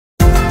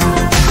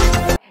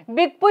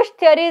Big push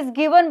theory is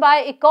given by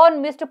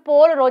economist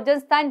Paul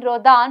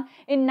Rosenstein-Rodan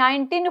in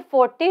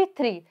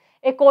 1943.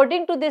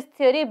 According to this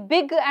theory,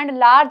 big and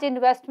large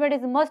investment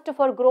is must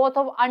for growth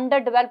of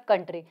underdeveloped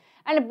country,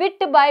 and bit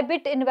by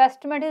bit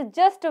investment is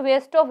just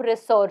waste of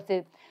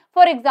resources.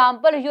 For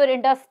example, your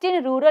industry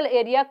in rural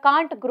area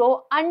can't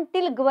grow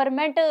until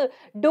government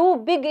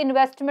do big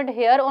investment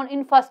here on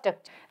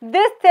infrastructure.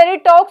 This theory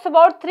talks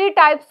about three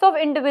types of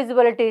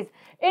indivisibilities.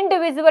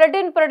 Indivisibility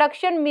in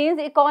production means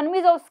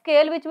economies of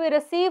scale which we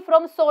receive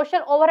from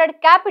social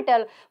overhead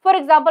capital, for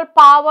example,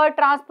 power,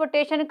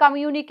 transportation,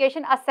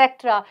 communication,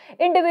 etc.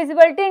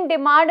 Indivisibility in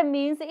demand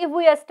means if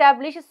we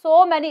establish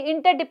so many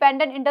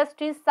interdependent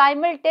industries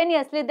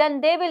simultaneously, then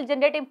they will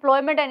generate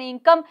employment and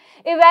income.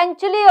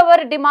 Eventually,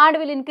 our demand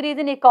will increase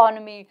in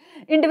economy.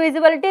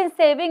 Indivisibility in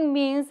saving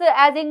means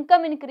as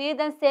income increase,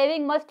 then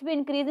saving must be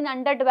increased in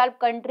underdeveloped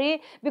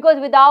country, because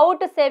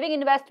without saving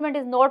investment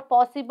is not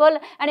possible,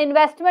 and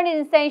investment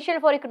is essential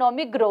for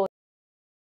economic growth.